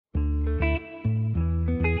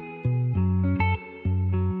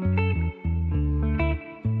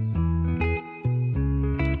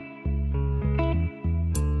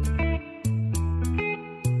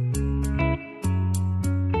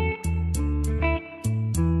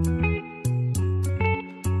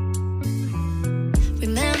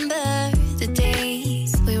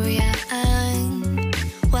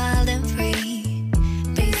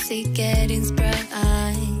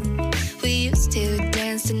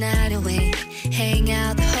night away, hang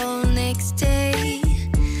out the whole next day,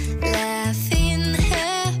 laughing,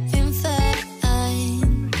 having fun.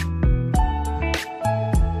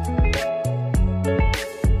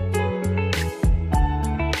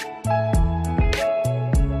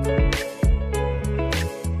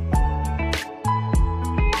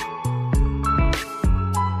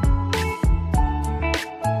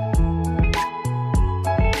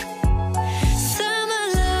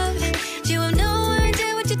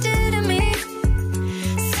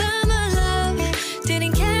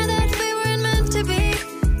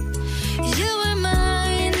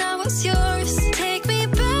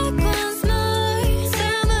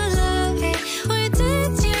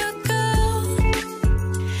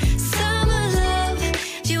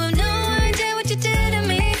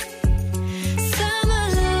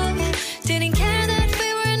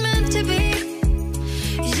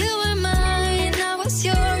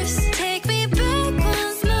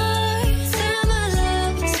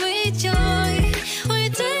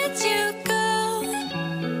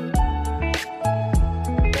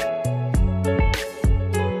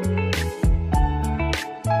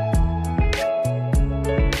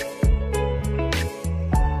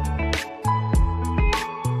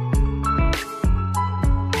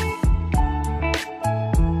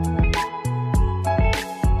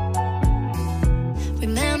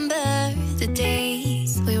 The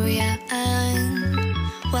days we were young,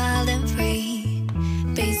 wild and free,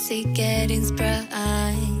 basic getting sprung.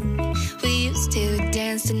 We used to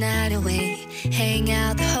dance the night away, hang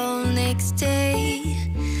out the whole next day,